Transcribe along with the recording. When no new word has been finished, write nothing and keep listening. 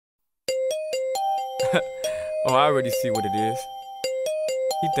Oh, I already see what it is.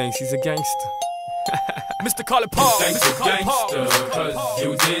 He thinks he's a gangster. Mr. Call it Paul. You think you're gangster, cause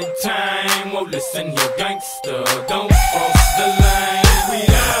you did time. Well, listen, you're gangster. Don't cross the line. We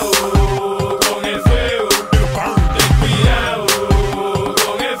out con el fuego. Think we out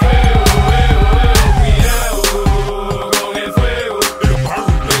con el fuego. We out con el fuego.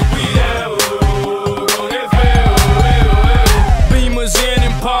 Think we out con el fuego. Beamers in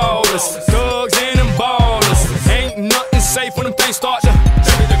Impalas, thugs in them ballers. Ain't nothing safe when them things start to.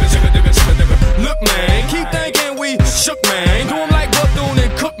 Look, man, keep thinking we shook, man. Do 'em like Bethune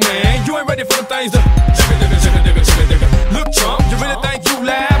and Cook, man. You ain't ready for them things to. Look, Trump, you really think you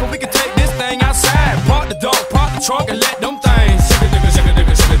laugh? But we can take this thing outside. Park the dog, park the trunk, and let them things. You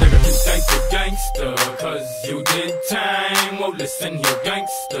think you're gangster, cause you did time. Well, listen, you're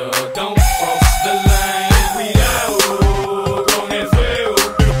gangster. Don't cross the line. We out con el fuego.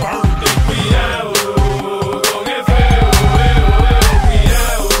 Think we out con el fuego. We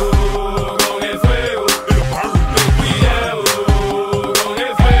out con el fuego. Think we out con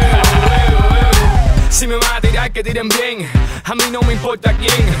el fuego. Si me van a tirar, que tiren bien. A mí no me importa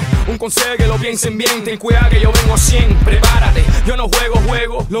quién. Un consejo que lo piensen bien. Ten cuidado que yo vengo 100. Prepárate, yo no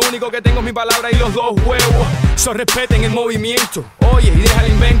juego. Lo único que tengo es mi palabra y los 2 huevos. So respeten el movimiento. Oye, y deja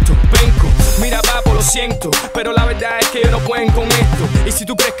el invento. Penco, mira papo, lo siento. Pero la verdad es que ellos no pueden con esto. Y si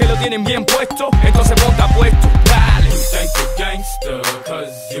tú crees que lo tienen bien puesto, entonces ponte apuesto. Dale. You think you're gangster,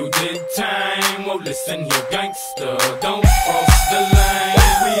 cause you did time. Well, listen, you're gangster. Don't cross the line.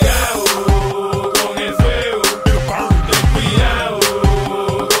 We out con el fuego. Think we out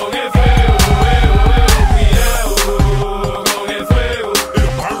con el fuego. We out con el fuego.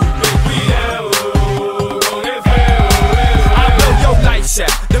 Think we out con el fuego. I blow your lights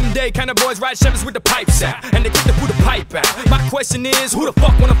out. Them day kind of boys ride Chevys with the pipes out. And they get to put the pipe out. My question is, who the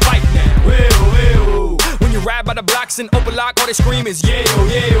fuck wanna fight now? Well. When you ride by the blocks and open lock, all they scream is yeah.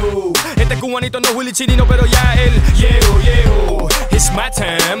 Este cubanito no es Willy Chirino, pero ya él yeah. It's my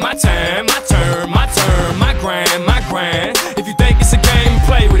time, my turn, my grind. If you think it's a game,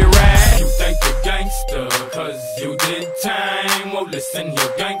 play with it right. You think you're gangster, cause you did time. Well, listen,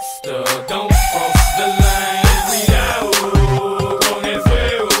 you're gangster. Don't cross the line. We out con el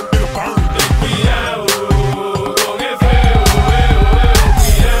fuego. Think we out con el fuego. We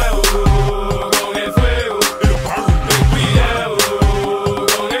out con el fuego. Think we out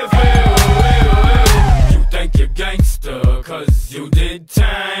con el fuego. You think you're gangster, cause you did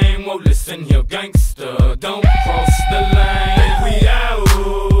time. Well, listen, you're gangster. Don't cross the line. Think we out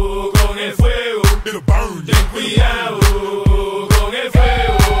con el fuego. It'll burn. Think we out con el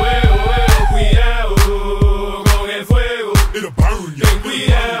fuego. We out con el fuego. It'll burn. Think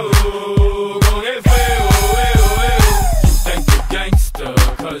we out con el fuego. You think you're gangster,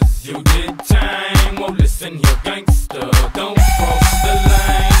 cause you did time. Well, listen, you're gangster. Don't cross the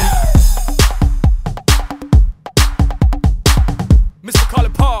line. Mr. Call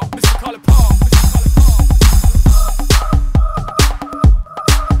it Paul.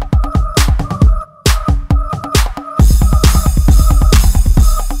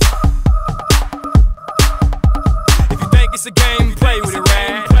 If you think it's a game, play with it right.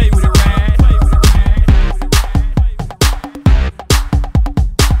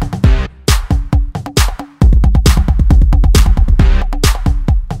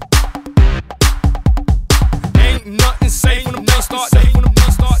 Ain't nothing safe when the things start.